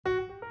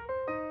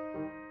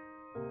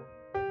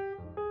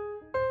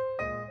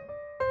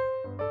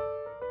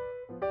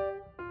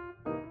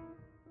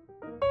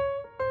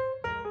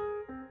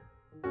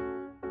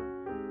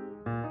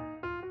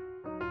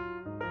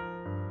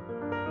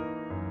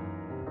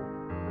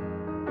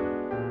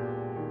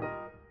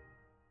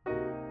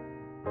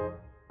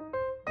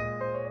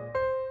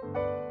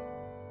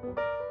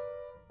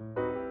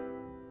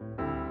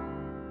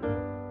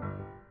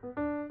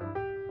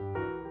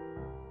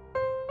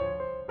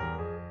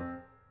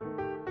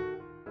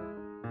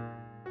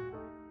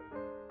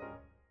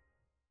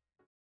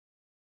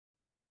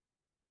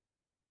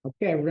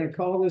Okay, we're going to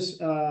call this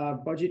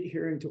budget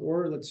hearing to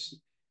order. Let's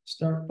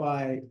start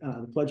by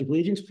the Pledge of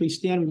Allegiance. Please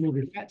stand and remove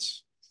your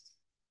hats.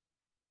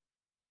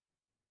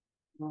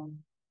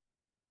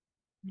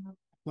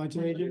 Pledge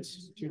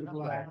allegiance to the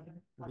flag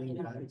of the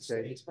United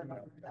States of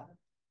America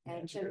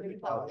and to the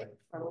republic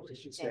for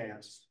which it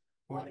stands,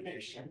 one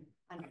nation,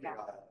 under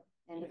God,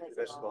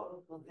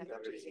 indivisible, with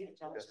liberty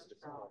and justice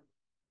for all.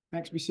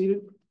 Thanks. Be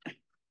seated.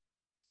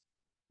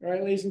 All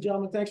right, ladies and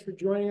gentlemen, thanks for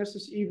joining us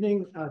this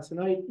evening.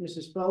 Tonight,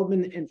 Mrs.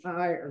 Feldman and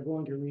I are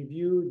going to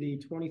review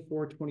the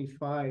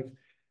 24-25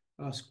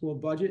 school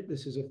budget.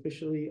 This is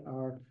officially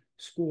our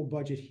school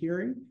budget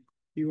hearing.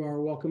 You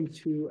are welcome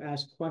to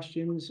ask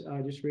questions.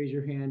 Just raise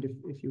your hand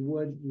if you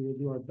would. We will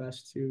do our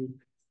best to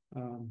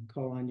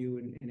call on you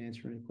and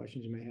answer any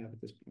questions you may have at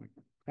this point.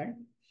 Okay?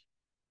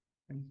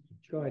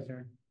 Go ahead,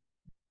 Darren.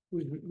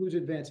 Who's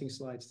advancing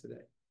slides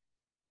today?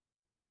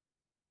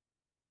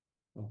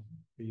 Oh,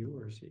 for you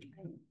or is he?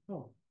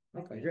 Oh,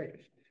 okay, great.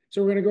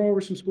 So we're going to go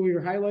over some school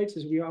year highlights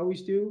as we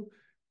always do.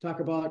 Talk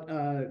about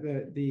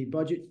the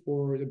budget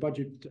for the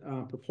budget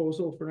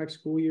proposal for next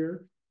school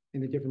year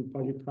and the different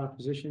budget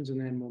propositions, and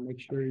then we'll make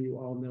sure you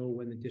all know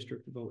when the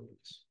district vote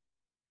is.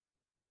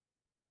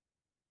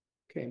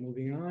 Okay,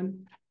 moving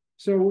on.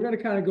 So we're going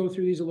to kind of go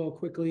through these a little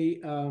quickly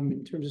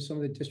in terms of some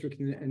of the district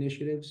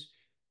initiatives.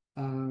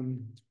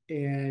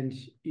 And,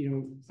 you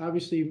know,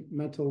 obviously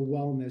mental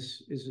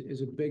wellness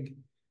is a big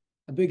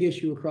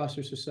issue across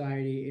our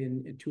society,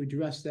 and to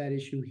address that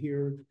issue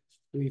here,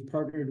 we've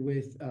partnered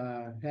with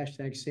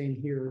hashtag Same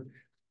Here,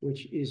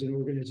 which is an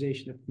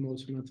organization that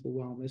promotes mental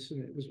wellness,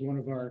 and it was one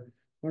of our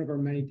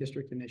many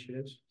district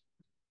initiatives.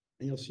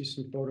 And you'll see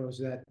some photos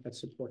that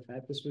support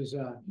that. This was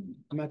a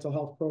mental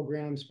health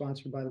program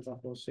sponsored by the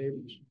Buffalo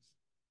Sabres.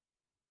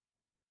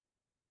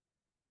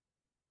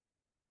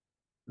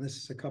 This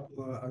is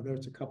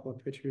there's a couple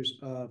of pictures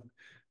of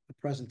the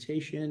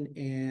presentation,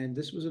 and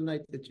this was a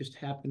night that just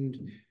happened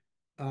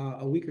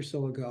a week or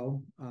so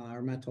ago,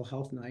 our mental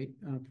health night,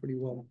 pretty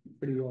well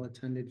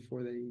attended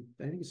for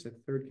I think it's the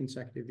third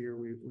consecutive year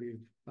we've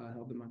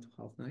held the mental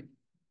health night.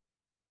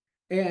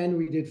 And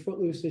we did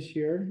Footloose this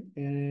year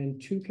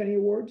and 2 Kenny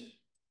Awards.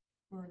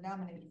 We're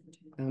nominated for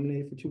 2.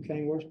 Nominated for 2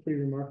 Kenny Awards, pretty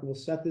remarkable.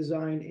 Set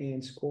design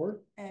and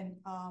score. And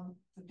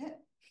the pit.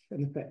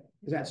 And the pit.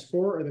 Is that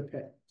score or the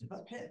pit? The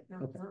pit.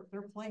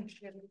 They're playing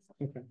shit.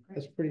 Okay,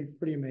 that's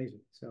pretty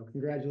amazing. So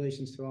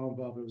congratulations to all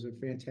involved. It was a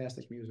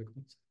fantastic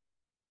musical.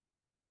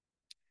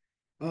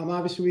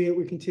 Obviously,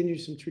 we continue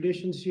some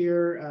traditions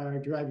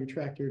here. Drive your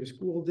tractor to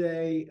school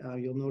day.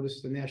 You'll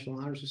notice the National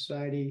Honor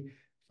Society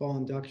fall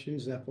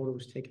inductions. That photo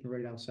was taken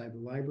right outside the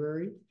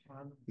library.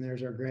 And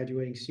there's our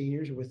graduating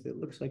seniors with, it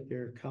looks like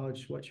their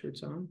college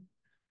sweatshirts on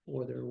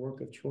or their work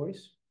of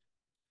choice.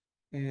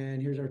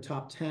 And here's our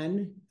top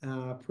 10.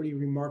 Pretty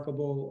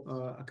remarkable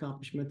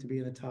accomplishment to be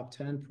in the top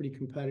 10. Pretty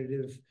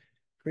competitive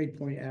grade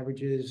point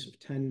averages of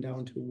 10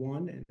 down to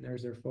 1. And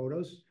there's their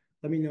photos.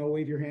 Let me know,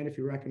 wave your hand if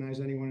you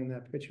recognize anyone in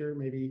that picture,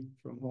 maybe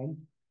from home.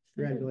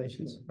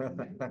 Congratulations.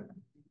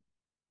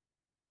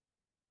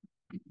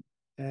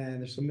 And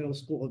there's some middle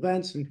school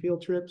events and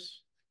field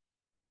trips.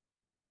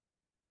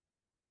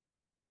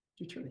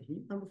 Did you turn the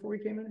heat on before we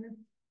came in here?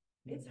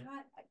 It's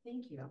hot.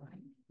 Thank you.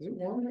 Is it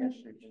warm here?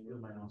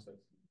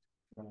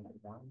 What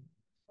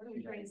are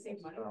we trying to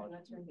save money? We're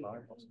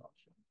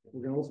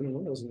going to open the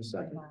windows in a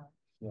second.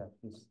 Yeah.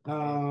 You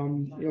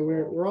know,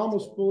 we're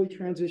almost fully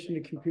transitioned to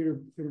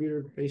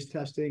computer-based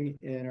testing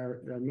in our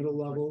middle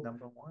level.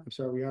 I'm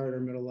sorry, we are at our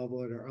middle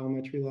level, at our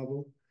elementary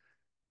level.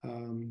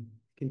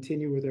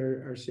 Continue with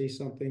our Say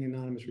Something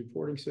anonymous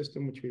reporting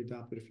system, which we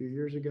adopted a few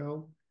years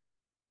ago.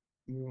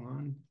 Move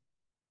on.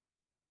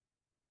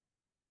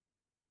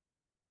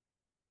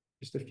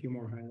 Just a few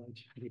more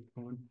highlights. Keep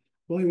going.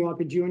 Willie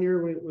Wonka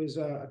Jr. was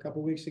a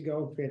couple weeks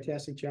ago.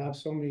 Fantastic job.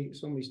 So many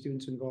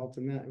students involved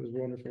in that. It was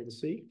wonderful to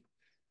see.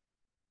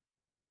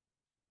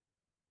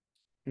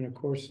 And of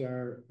course,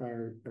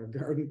 our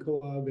garden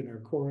club and our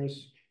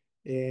chorus.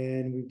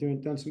 And we've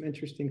done some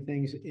interesting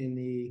things in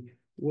the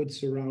woods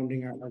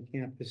surrounding our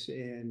campus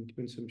and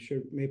doing some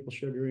maple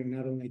sugaring,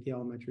 not only at the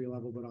elementary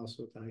level, but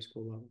also at the high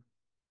school level.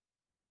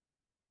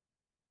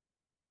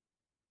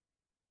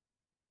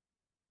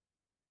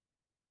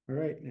 All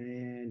right,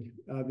 and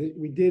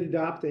we did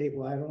adopt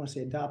well, I don't want to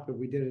say adopt, but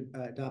we did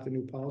adopt a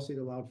new policy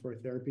that allowed for a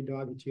therapy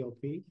dog at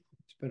GLP.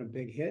 It's been a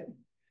big hit.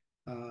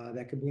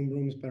 That Kaboom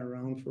Room has been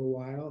around for a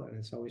while, and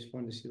it's always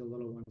fun to see the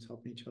little ones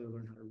helping each other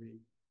learn how to read.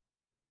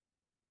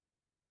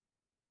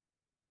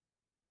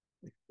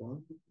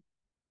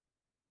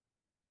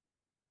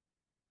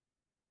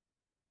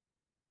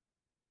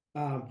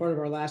 Part of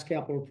our last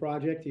capital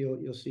project,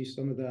 you'll see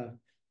some of the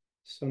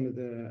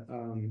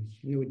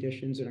new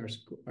additions in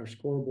our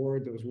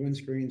scoreboard. Those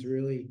windscreens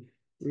really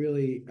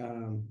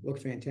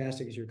look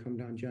fantastic as you come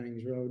down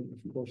Jennings Road. And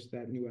of course,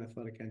 that new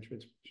athletic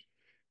entrance,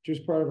 which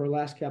is part of our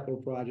last capital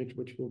project,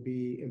 which will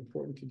be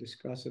important to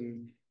discuss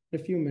in a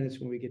few minutes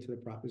when we get to the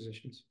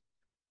propositions.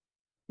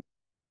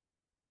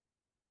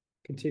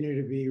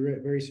 Continue to be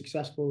very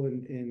successful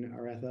in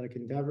our athletic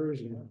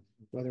endeavors, and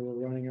whether we're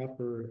running up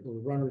or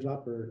runners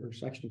up or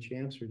section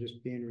champs or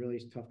just being really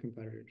tough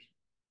competitors.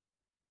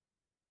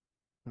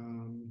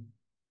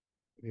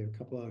 We have a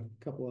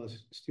couple of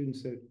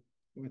students that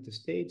went to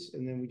states,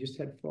 and then we just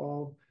had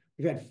fall.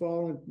 We've had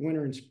fall,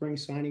 winter, and spring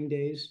signing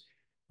days,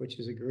 which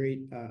is a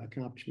great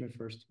accomplishment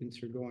for our students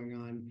who are going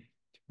on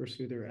to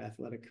pursue their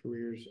athletic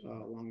careers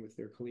along with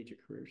their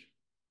collegiate careers.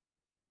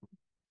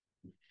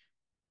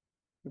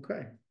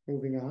 Okay,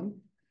 moving on.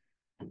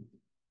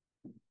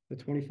 The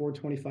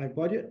 24-25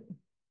 budget.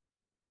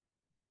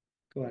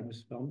 Go ahead,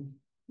 Ms. Feldman.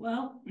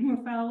 Well,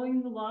 we're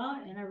following the law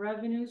and our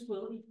revenues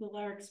will equal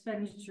our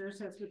expenditures.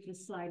 That's what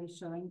this slide is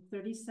showing.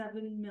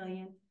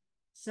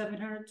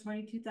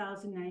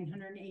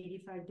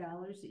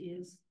 $37,722,985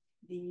 is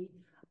the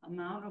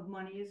amount of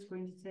money it's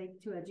going to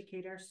take to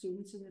educate our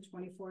students in the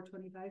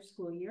 24-25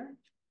 school year.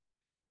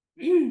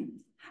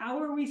 How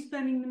are we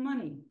spending the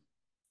money?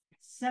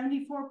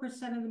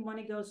 74% of the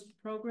money goes to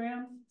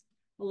program,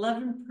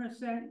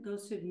 11%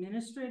 goes to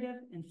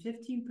administrative, and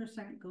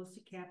 15% goes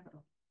to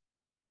capital.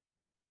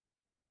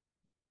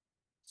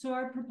 So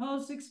our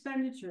proposed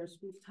expenditures,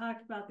 we've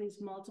talked about these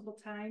multiple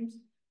times.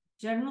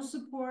 General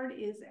support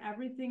is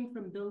everything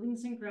from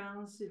buildings and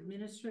grounds to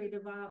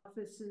administrative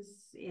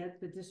offices at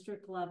the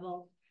district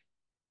level.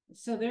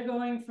 So they're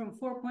going from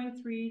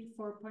 4.3 to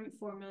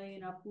 4.4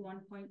 million, up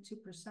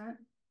 1.2%.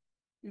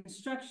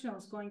 Instructional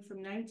is going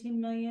from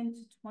 19 million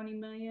to 20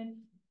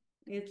 million.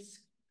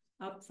 It's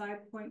up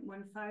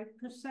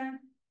 5.15%.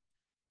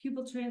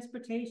 Pupil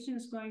transportation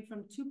is going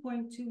from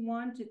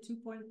 2.21 to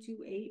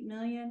 2.28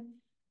 million.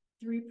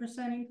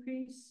 3%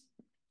 increase.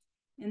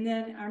 And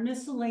then our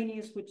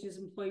miscellaneous, which is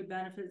employee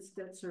benefits,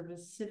 debt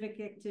service, civic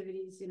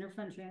activities,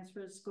 interfund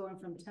transfers, going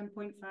from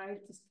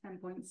 10.5 to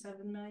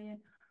 10.7 million,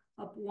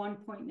 up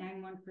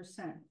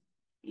 1.91%.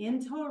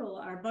 In total,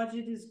 our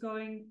budget is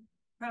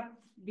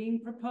being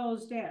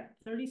proposed at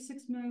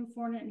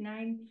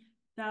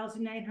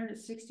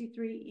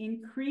 $36,409,963,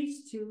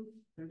 increased to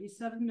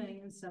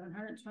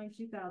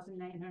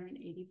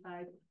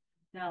 $37,722,985.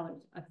 A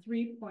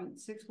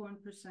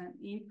 3.61%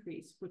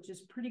 increase, which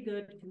is pretty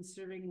good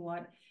considering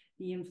what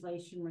the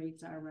inflation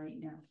rates are right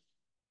now.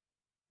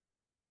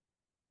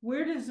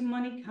 Where does the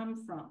money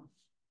come from?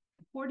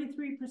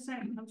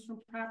 43% comes from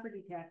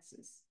property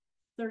taxes.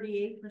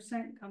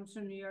 38% comes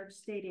from New York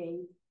State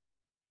aid.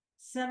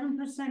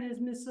 7% is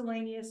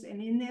miscellaneous,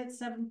 and in that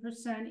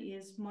 7%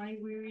 is money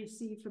we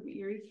receive from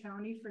Erie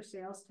County for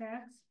sales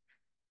tax.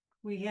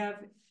 We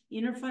have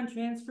interfund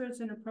transfers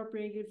and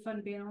appropriated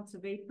fund balance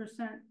of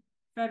 8%.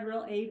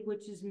 Federal aid,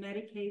 which is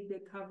Medicaid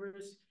that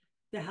covers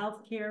the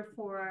health care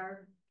for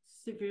our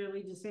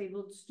severely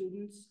disabled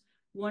students,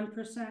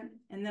 1%,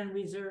 and then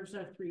reserves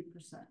are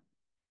 3%.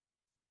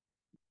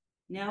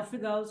 Now for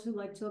those who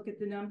like to look at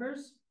the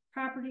numbers,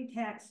 property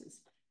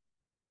taxes.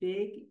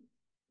 Big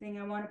thing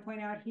I want to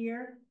point out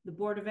here, the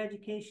Board of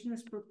Education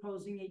is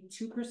proposing a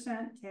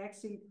 2%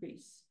 tax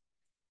increase.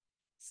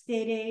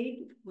 State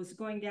aid was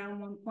going down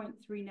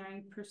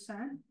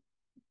 1.39%.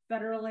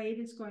 Federal aid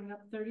is going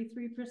up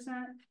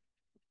 33%.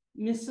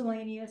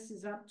 Miscellaneous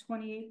is up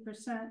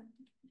 28%.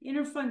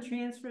 Interfund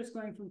transfer is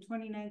going from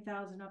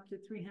 29,000 up to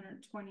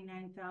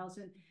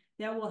 329,000.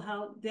 That will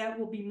help. That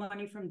will be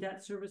money from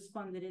debt service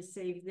fund that is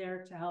saved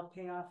there to help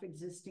pay off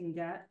existing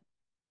debt.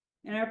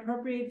 And our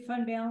appropriated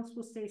fund balance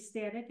will stay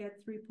static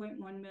at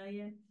 3.1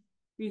 million.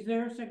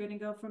 Reserves are going to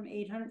go from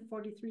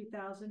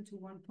 843,000 to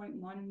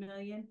 1.1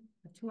 million,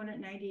 a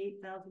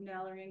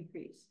 $298,000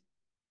 increase.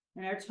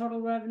 And our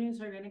total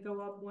revenues are going to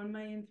go up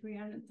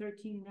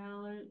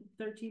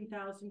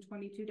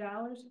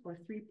 $1,313,022 or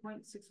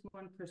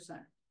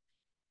 3.61%.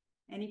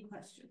 Any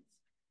questions?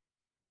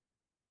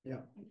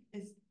 Yeah.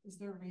 Is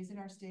there a reason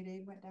our state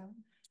aid went down?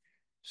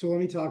 So let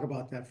me talk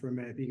about that for a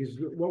minute, because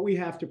what we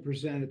have to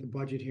present at the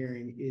budget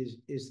hearing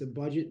is the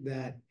budget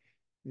that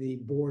the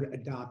board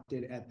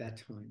adopted at that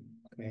time.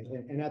 Okay,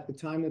 and at the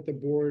time that the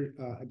board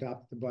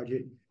adopted the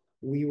budget,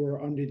 we were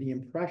under the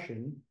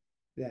impression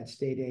that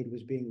state aid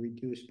was being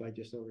reduced by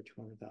just over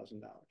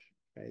 $200,000.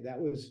 Okay, that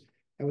was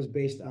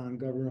based on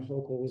Governor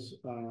Hochul's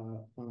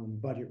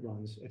budget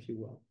runs, if you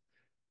will.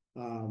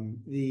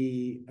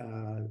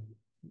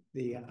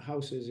 The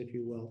houses, if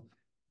you will,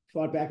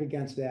 fought back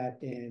against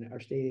that, and our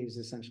state aid is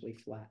essentially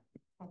flat.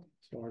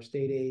 So our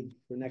state aid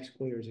for next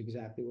school year is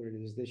exactly what it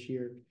is this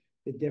year.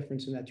 The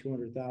difference in that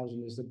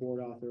 $200,000 is the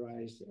board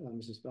authorized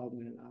Mrs.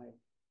 Feldman and I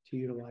to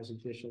utilize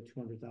additional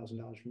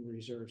 $200,000 from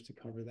reserves to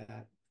cover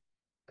that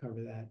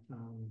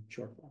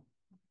shortfall.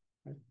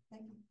 Right?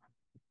 Thank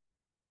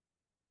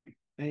you.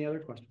 Any other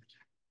questions?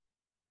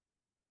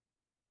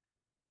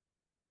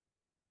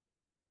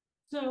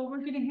 So we're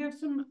going to have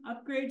some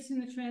upgrades in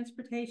the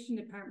transportation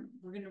department.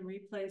 We're going to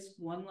replace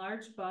one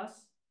large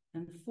bus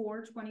and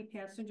 4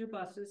 20-passenger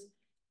buses.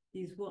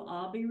 These will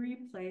all be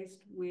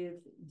replaced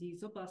with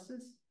diesel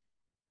buses.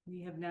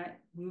 We have not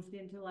moved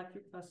into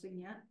electric busing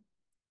yet.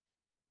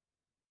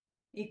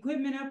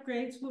 Equipment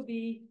upgrades will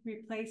be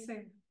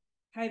replacing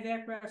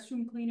high-vac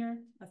restroom cleaner,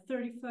 a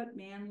 30-foot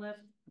man lift,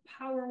 a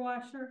power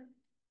washer,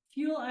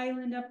 fuel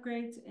island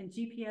upgrades, and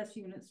GPS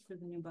units for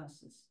the new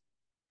buses.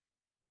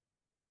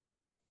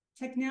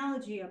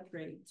 Technology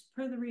upgrades.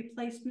 Per the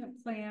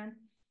replacement plan,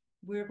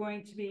 we're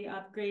going to be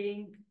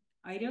upgrading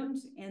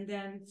items, and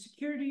then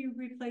security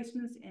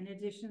replacements and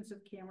additions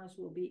of cameras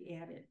will be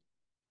added.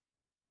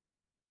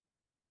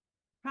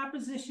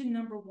 Proposition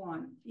number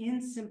 1,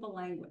 in simple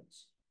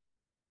language.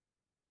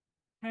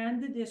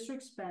 Can the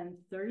district spend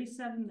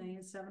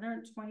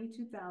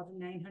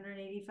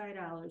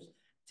 $37,722,985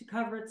 to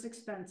cover its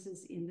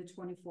expenses in the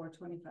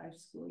 24-25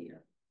 school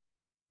year?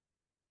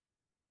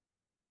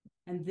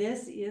 And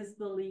this is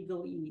the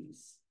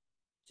legalese.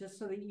 Just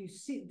so that you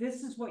see,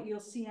 this is what you'll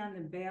see on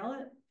the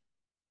ballot,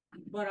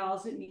 but all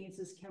it means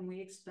is, can we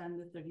expend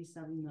the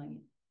 $37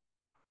 million?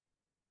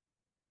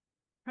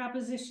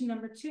 Proposition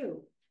number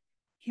 2,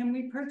 can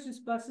we purchase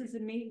buses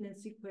and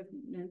maintenance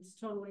equipment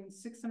totaling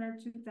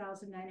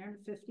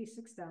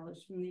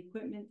 $602,956 from the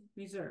equipment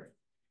reserve?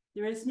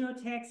 There is no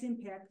tax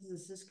impact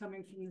because this is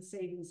coming from the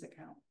savings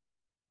account.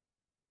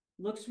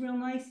 Looks real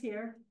nice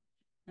here.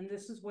 And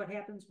this is what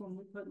happens when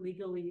we put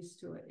legalese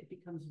to it. It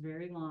becomes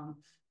very long.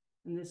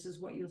 And this is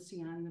what you'll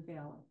see on the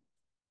ballot.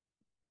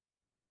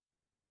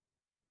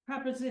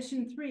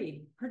 Proposition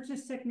 3,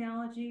 purchase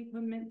technology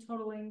equipment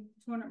totaling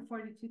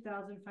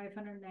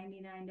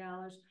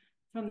 $242,599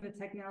 from the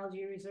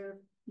technology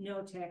reserve,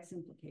 no tax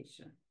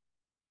implication.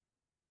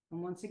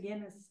 And once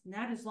again, it's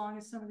not as long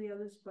as some of the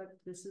others, but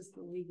this is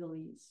the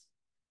legalese.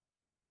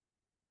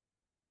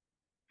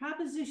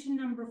 Proposition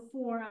number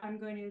 4, I'm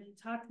going to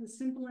talk the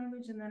simple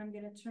language, and then I'm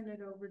going to turn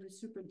it over to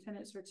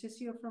Superintendent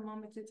Sortisio for a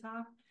moment to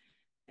talk.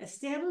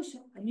 Establish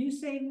a new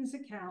savings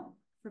account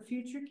for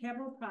future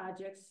capital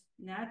projects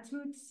not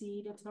to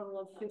exceed a total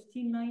of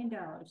 $15 million.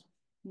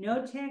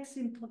 No tax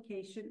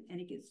implication,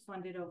 and it gets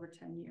funded over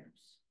 10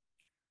 years.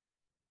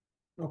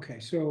 Okay,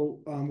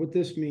 so what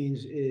this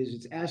means is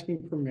it's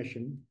asking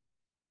permission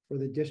for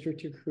the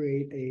district to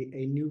create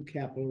a new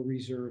capital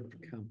reserve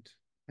account,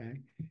 okay?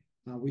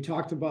 We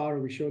talked about, or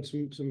we showed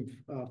some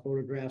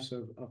photographs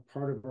of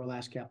part of our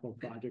last capital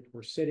project.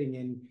 We're sitting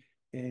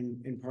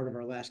in part of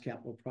our last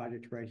capital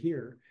project right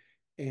here.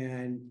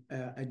 And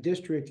a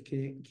district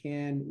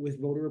can, with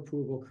voter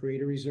approval,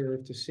 create a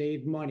reserve to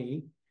save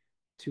money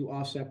to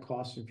offset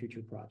costs in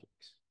future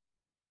projects.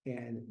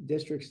 And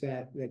districts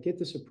that get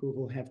this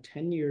approval have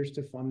 10 years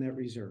to fund that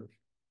reserve.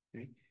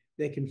 Okay?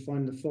 They can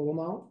fund the full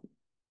amount,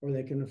 or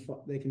they can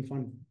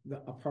fund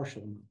a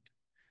partial amount.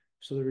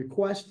 So the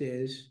request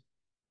is,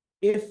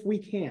 if we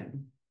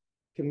can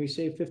we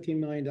save $15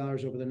 million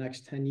over the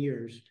next 10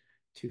 years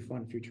to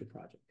fund future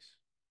projects?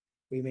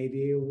 We may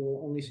be able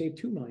to only save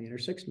 $2 million or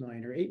 $6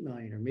 million or $8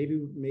 million, or maybe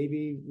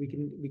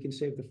we can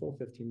save the full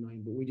 $15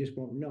 million, but we just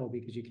won't know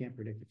because you can't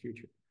predict the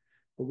future.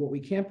 But what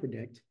we can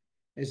predict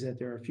is that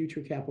there are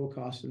future capital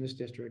costs in this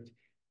district,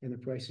 and the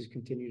prices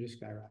continue to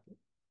skyrocket.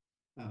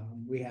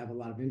 We have a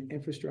lot of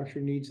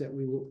infrastructure needs that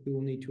we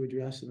will need to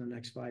address in the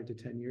next 5 to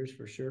 10 years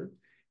for sure.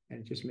 And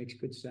it just makes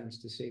good sense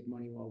to save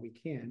money while we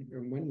can,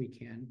 or when we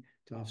can,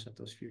 to offset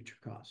those future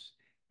costs.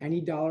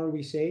 Any dollar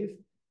we save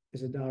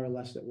is a dollar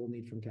less that we'll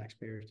need from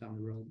taxpayers down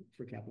the road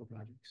for capital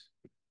projects.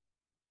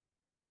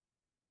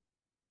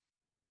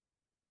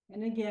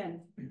 And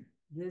again,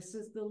 this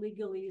is the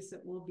legalese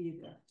that will be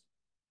there.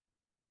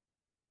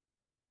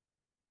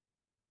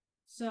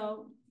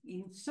 So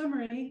in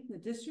summary, the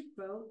district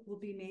vote will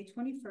be May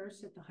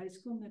 21st at the high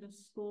school, middle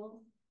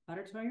school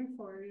auditorium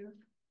foyer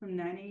from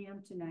 9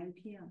 a.m. to 9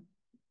 p.m.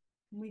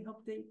 And we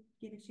hope they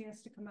get a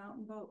chance to come out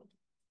and vote.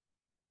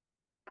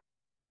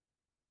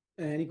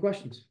 Any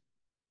questions?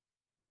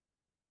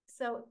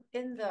 So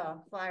in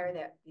the flyer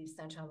that you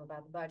sent home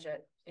about the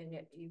budget, and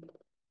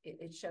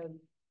it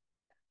showed,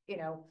 you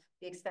know,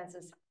 the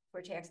expenses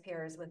for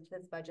taxpayers with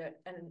this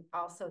budget, and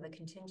also the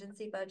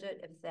contingency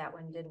budget if that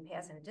one didn't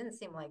pass, and it didn't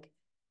seem like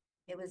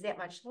it was that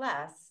much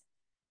less.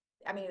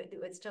 I mean, it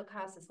would still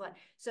cost us less.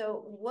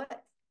 So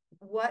what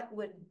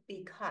would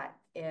be cut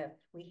if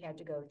we had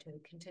to go to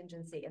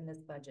contingency and this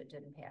budget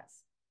didn't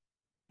pass?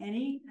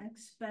 Any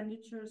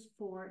expenditures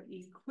for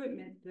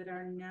equipment that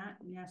are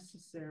not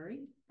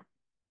necessary.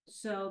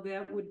 So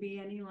that would be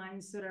any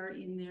lines that are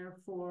in there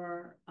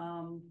for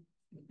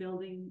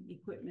building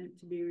equipment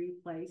to be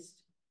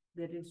replaced,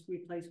 that is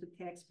replaced with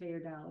taxpayer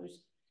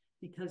dollars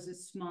because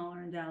it's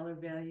smaller in dollar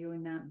value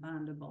and not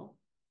bondable.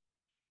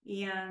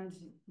 And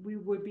we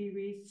would be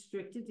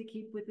restricted to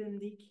keep within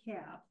the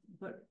cap,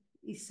 but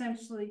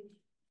essentially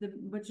the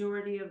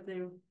majority of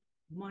the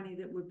money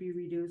that would be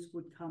reduced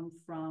would come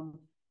from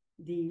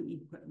the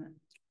equipment.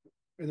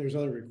 And there's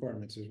other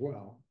requirements as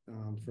well.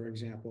 For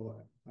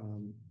example,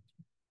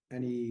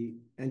 any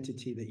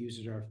entity that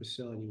uses our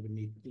facility would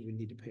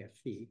need to pay a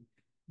fee.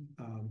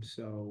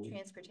 So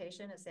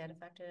Transportation, is that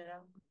affected at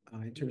all?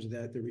 in terms of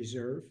the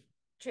reserve?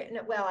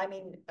 No, well, I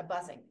mean,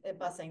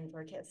 busing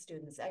for kids,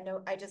 students. I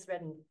know, I just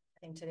read in, I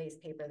think today's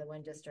paper, the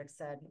one district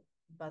said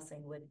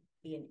busing would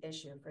be an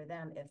issue for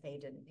them if they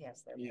didn't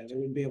pass their budget. They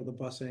wouldn't be able to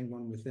bus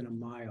anyone within a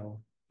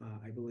mile,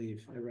 I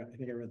believe. I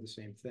think I read the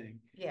same thing.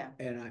 Yeah.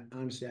 And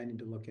honestly, I need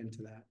to look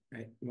into that.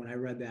 Right? When I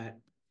read that,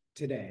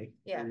 today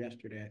Yeah. or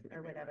yesterday, I think.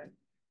 or whatever.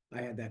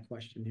 I had that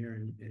question here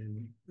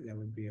and that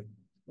would be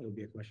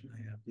a question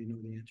I have. Do you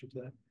know the answer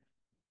to that?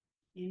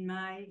 In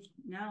my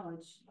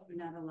knowledge, we're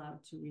not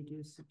allowed to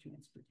reduce the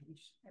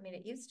transportation. I mean,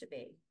 it used to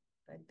be,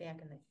 but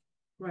back in the,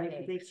 Right, Okay.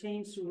 but they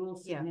changed the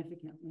rules Yeah.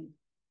 significantly.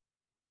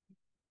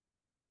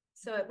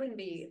 so it wouldn't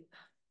be,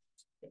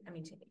 I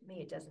mean, to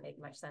me, it doesn't make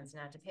much sense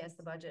not to pass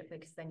the budget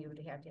because then you would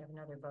have to have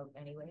another vote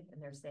anyway,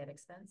 and there's that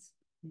expense,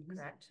 Mhm.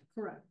 correct?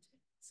 Correct.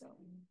 So.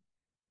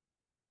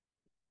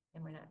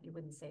 And we're not, you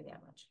wouldn't say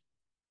that much,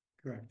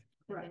 Correct.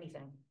 if Correct.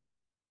 anything.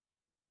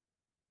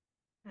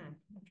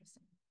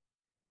 Interesting.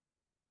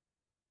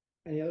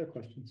 Any other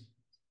questions?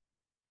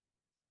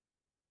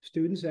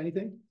 Students,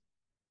 anything?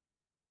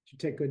 Did you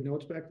take good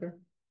notes back there?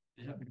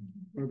 Yeah.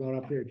 What about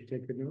up here? Did you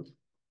take good notes?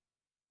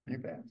 You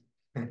bet.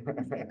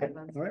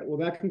 All right, well,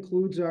 that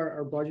concludes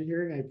our budget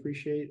hearing. I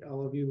appreciate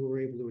all of you who were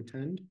able to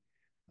attend.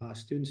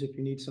 Students, if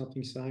you need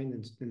something signed,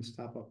 then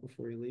stop up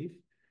before you leave.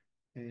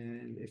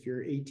 And if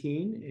you're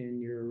 18 and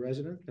you're a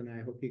resident, then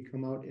I hope you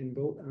come out and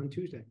vote on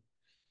Tuesday.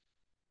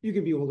 You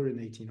can be older than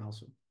 18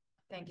 also.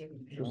 Thank you.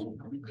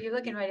 You're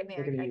looking right at me,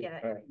 Looking at I you. get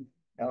it. Right.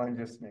 Ellen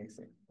just makes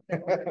it.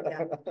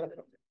 Yeah.